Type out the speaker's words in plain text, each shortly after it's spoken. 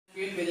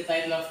with the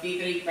title of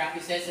Catering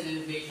Practices and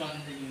Innovation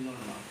in the New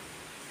Normal.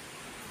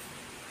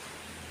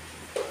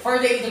 For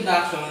the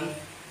introduction,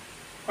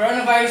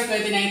 coronavirus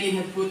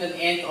 2019 had put an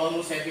end to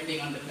almost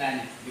everything on the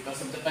planet. Because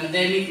of the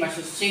pandemic, much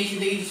has changed in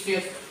the industry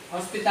of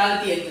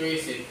hospitality and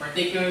tourism,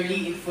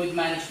 particularly in food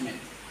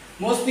management.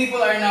 Most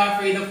people are now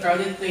afraid of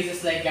crowded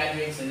places like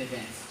gatherings and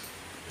events.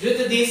 Due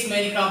to this,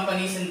 many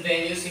companies and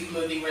venues,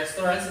 including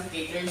restaurants and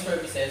catering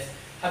services,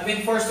 have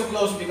been forced to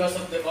close because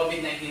of the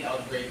COVID-19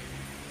 outbreak.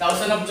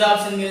 Thousands of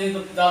jobs and millions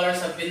of dollars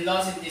have been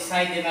lost in this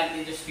high-demand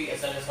industry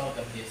as a result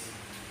of this.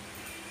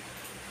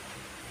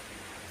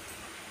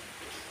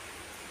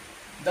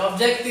 The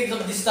objectives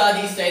of this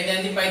study is to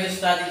identify the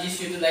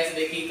strategies utilized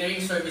by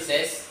catering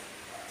services,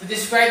 to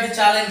describe the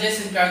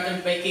challenges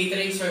encountered by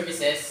catering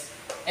services,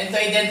 and to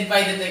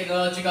identify the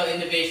technological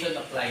innovation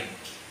applied.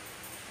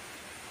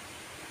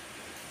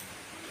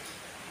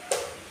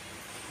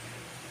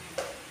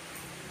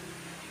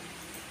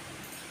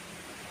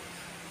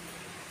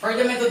 For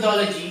the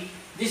methodology,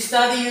 this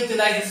study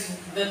utilizes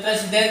the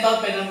transcendental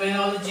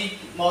phenomenology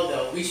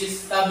model, which is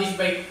established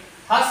by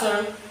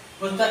Husserl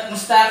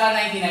Mustaka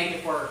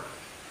 1994,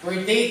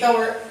 where data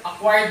were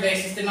acquired by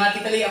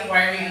systematically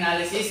acquiring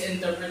analysis and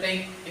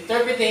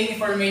interpreting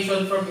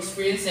information from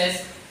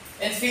experiences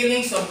and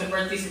feelings of the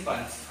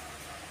participants.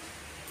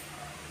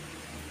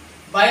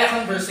 Via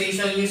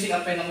conversation using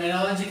a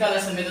phenomenological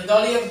as a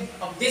methodology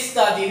of this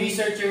study,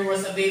 researcher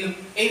was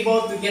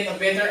able to get a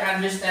better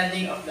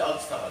understanding of the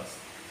obstacles,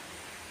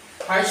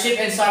 hardship,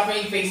 and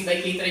suffering faced by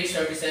catering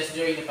services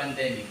during the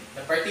pandemic.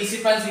 The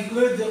participants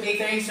include the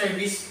catering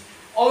service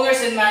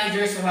owners and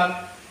managers who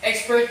have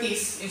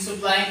expertise in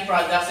supplying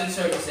products and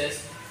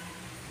services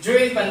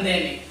during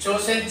pandemic,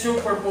 chosen through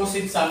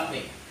purposive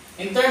sampling.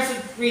 In terms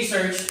of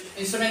research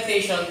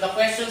instrumentation, the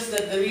questions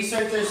that the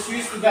researchers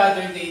used to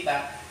gather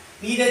data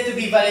needed to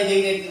be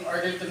validated in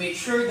order to make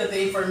sure that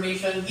the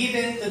information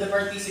given to the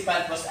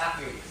participant was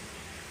accurate.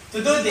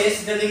 To do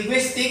this, the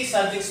linguistic,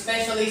 subject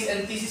specialist,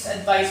 and thesis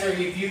advisor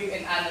review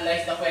and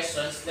analyze the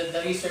questions that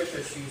the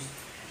researchers used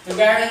to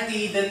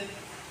guarantee that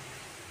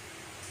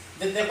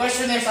the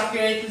questionnaires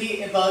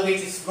accurately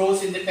evaluates its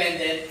goals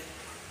independent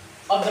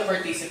of the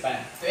participant.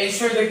 To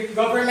ensure the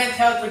government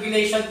health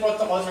regulation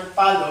protocols are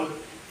followed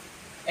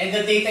and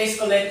the data is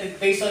collected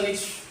based on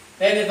its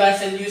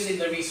relevance and use in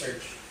the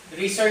research. The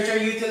researcher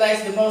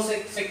utilized the most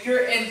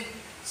secure and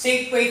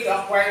safe way to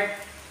acquire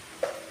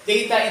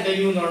data in the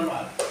new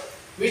normal,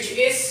 which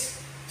is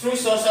through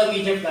social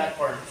media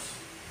platforms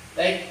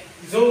like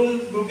Zoom,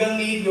 Google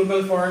Meet,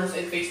 Google Forms,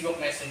 and Facebook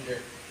Messenger.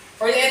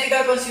 For the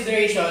ethical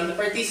consideration, the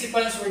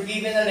participants were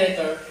given a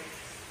letter,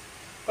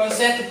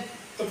 consent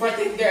to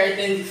protect their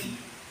identity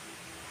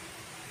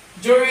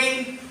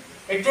during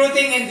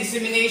recruiting and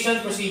dissemination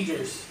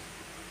procedures.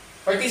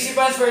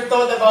 Participants were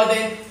told about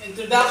the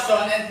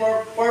introduction and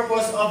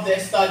purpose of the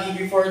study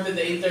before to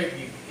the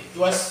interview. It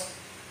was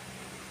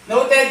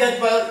noted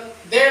that while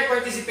their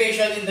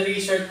participation in the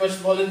research was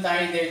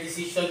voluntary, their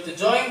decision to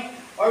join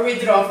or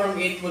withdraw from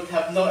it would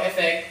have no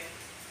effect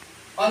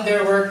on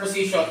their work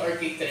position or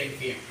catering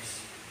firms.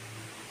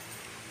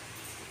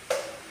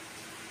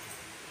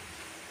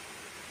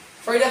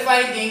 For the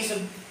findings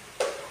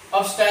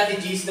of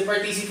strategies, the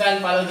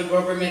participants followed the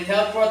government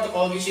health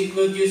protocol, which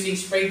include using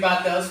spray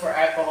bottles for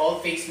alcohol,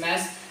 face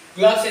masks,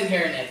 gloves, and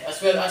hairnet,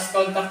 as well as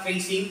contact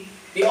tracing.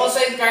 They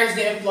also encouraged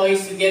the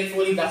employees to get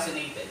fully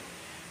vaccinated,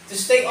 to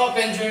stay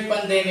open during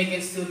pandemic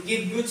and still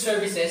give good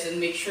services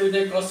and make sure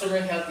their customer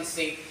health is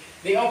safe.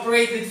 They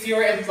operate with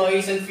fewer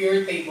employees and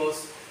fewer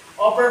tables,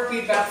 offer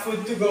pre-packed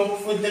food to go,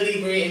 food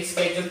delivery, and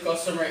schedule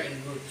customer in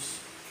groups.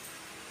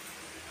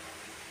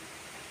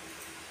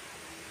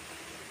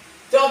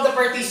 Two of the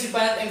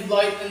participants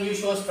employed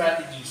unusual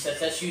strategies,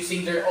 such as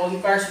using their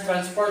own cars to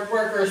transport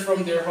workers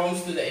from their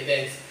homes to the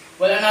events,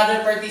 while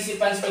another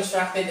participant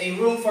constructed a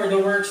room for the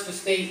workers to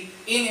stay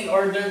in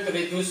order to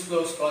reduce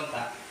close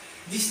contact.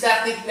 This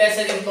tactic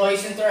lessened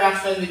employees'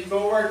 interaction with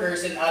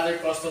co-workers and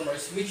other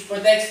customers, which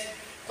protects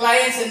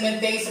clients and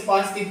maintains a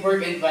positive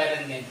work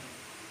environment.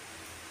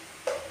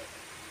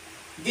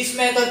 This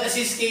method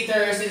assists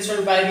caterers in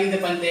surviving the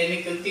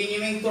pandemic,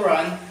 continuing to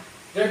run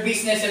their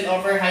business and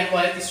offer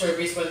high-quality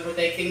service while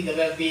protecting the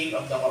well-being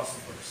of the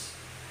customers.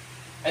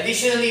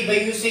 Additionally,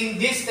 by using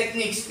these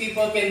techniques,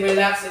 people can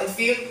relax and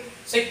feel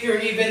secure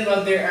even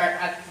while they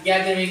are at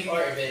gathering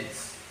or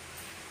events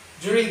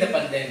during the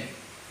pandemic.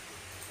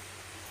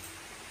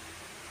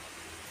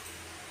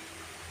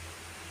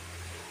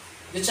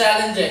 The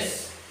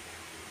challenges.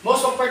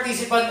 Most of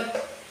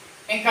participants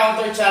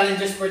encounter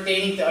challenges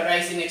pertaining to a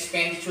rise in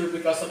expenditure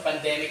because of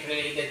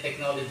pandemic-related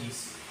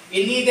technologies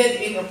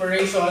needed in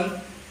operation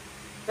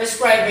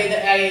prescribed by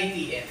the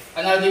IATF.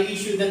 Another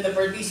issue that the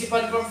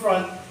participant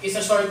confront is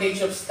a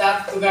shortage of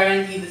staff to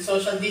guarantee that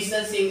social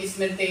distancing is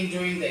maintained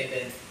during the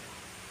event.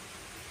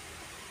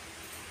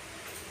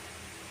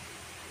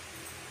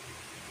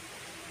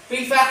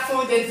 Pre-packed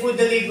food and food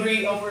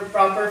delivery or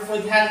proper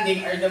food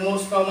handling are the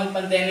most common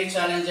pandemic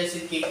challenges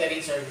in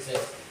catering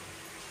services.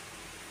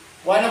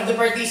 One of the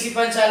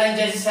participant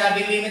challenges is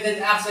having limited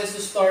access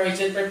to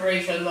storage and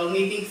preparation while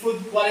meeting food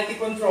quality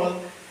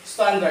control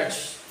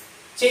standards.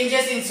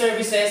 Changes in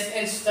services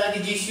and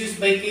strategies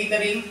used by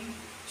catering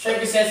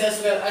services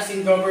as well as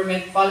in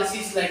government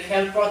policies like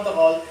health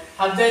protocol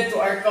have led to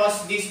or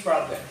caused these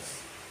problems.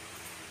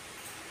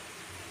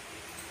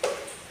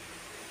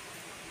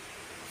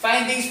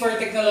 Findings for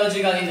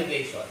technological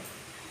innovation.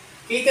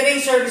 Catering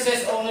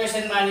services owners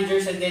and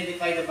managers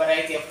identified a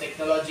variety of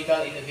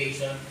technological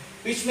innovation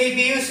which may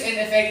be used and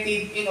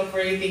effective in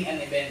operating an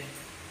event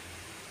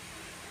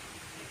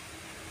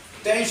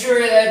to ensure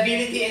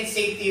reliability and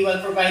safety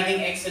while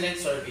providing excellent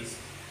service.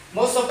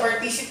 Most of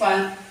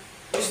participants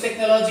use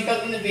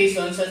technological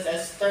innovations such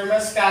as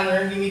thermal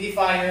scanner,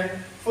 humidifier,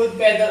 food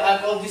pedal,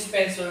 alcohol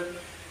dispenser.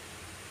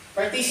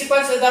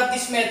 Participants adopt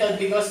this method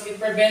because it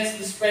prevents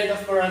the spread of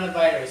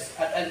coronavirus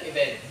at an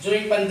event.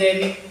 During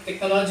pandemic,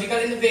 technological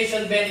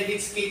innovation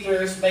benefits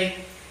caterers by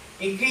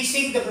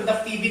increasing the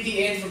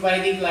productivity and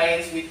providing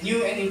clients with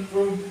new and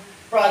improved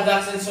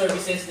products and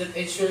services that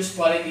ensures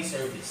quality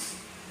service.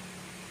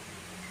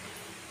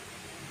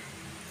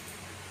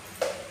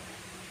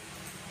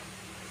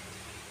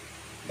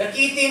 The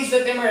key themes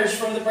that emerge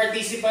from the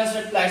participants'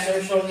 replies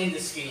are shown in the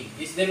screen.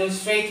 These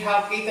demonstrate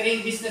how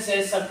catering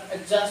businesses have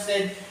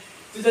adjusted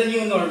to the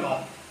new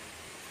normal.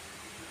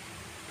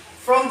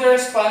 From the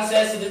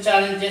responses to the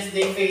challenges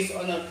they face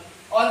on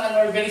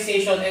an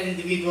organization and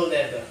individual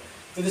level,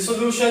 to the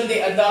solution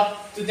they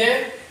adopt to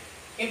their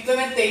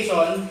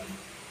implementation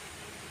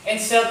and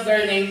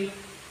self-learning,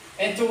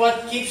 and to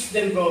what keeps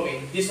them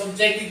going. This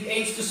objective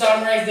aims to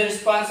summarize the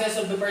responses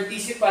of the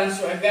participants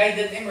to a guide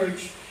that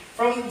emerged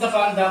from the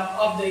conduct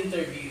of the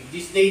interview.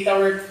 These data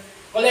were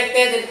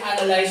collected and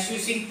analyzed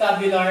using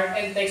tabular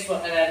and textual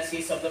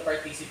analysis of the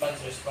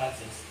participants'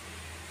 responses.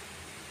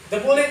 The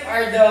bullet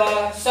are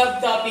the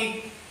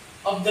subtopic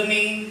of the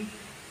main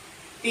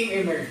theme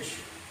emerge.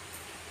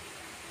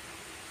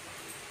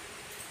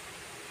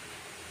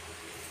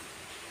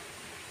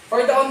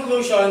 For the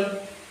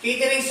conclusion,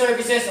 catering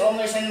services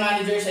owners and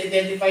managers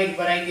identified a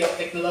variety of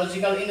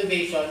technological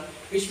innovation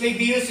which may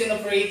be used in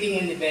operating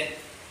an event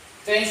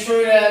to ensure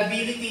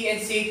reliability and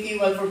safety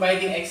while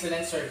providing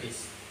excellent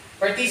service.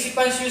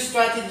 Participants use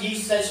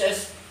strategies such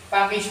as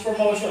package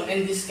promotion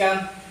and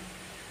discount,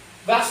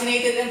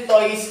 vaccinated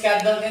employees,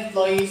 cut-down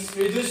employees,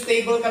 reduced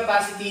table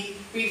capacity,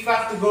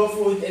 pre-pack to-go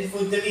food and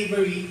food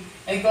delivery,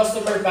 and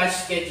customer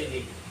batch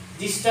scheduling.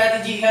 This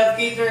strategy helped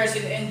caterers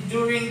in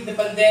enduring the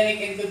pandemic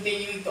and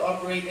continuing to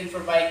operate and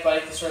provide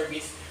quality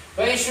service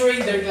while ensuring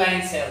their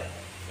clients' health.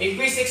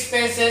 Increased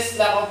expenses,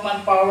 lack of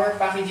manpower,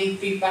 packaging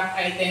pre-packed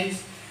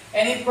items,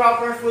 and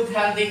improper food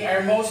handling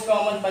are most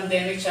common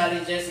pandemic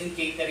challenges in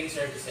catering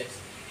services.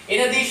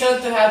 In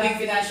addition to having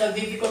financial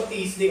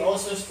difficulties, they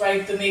also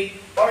strive to make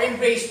or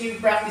embrace new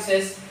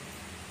practices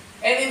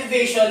and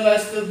innovation while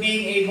still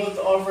being able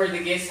to offer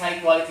the guests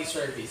high-quality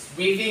service.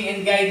 Briefing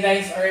and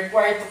guidelines are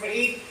required to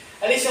create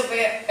a list of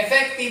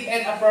effective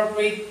and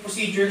appropriate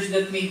procedures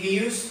that may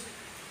be used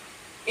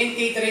in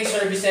catering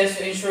services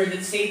to ensure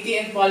that safety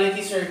and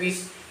quality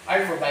service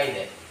are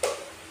provided.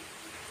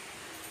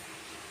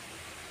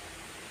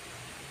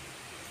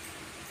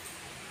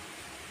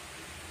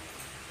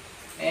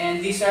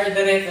 And these are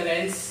the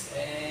reference,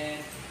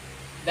 and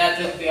that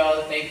will be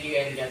all. Thank you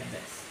and God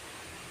bless.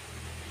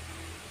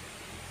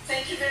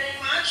 Thank you very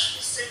much,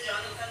 Mr.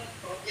 Jonathan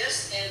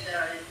Tobias, and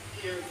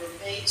your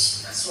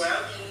roommates as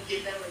well. Can you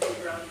give them a big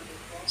round of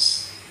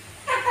applause?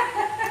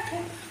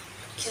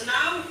 So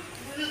now,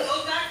 we will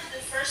go back to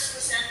the first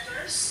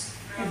presenters.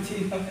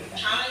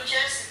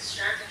 Challenges and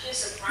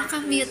strategies of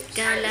marketing. Nakamute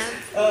ka,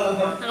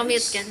 love.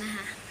 Nakamute ka na,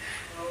 ha?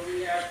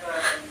 We have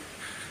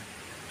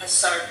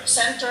as our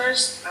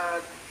presenters,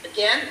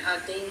 again,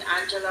 Dane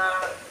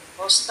Angela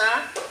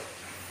Costa.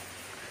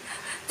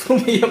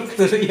 Pumiyak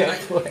tuloy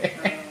ako eh.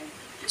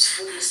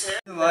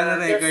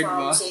 They're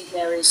from St.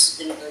 Mary's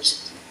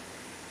University.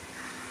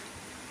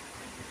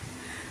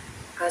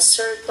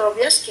 Sir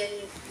Tobias, can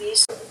you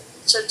please?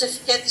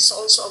 Certificate is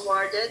also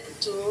awarded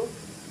to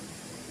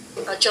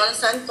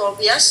Jonathan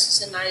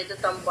Tobias, Zenaida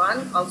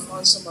Tamban,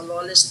 Alfonso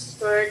Maloles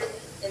III,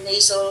 and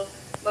Hazel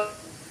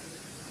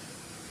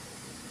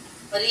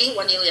Marie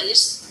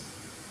Juanilis,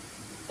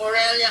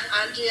 Morelia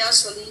Andrea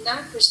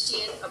Solina,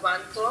 Christine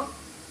Abanto,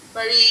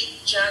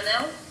 Marie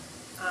Janel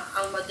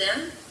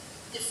Almaden,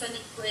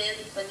 Tiffany Quinn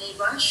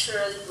Paniba,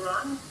 Shirley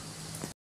Brown,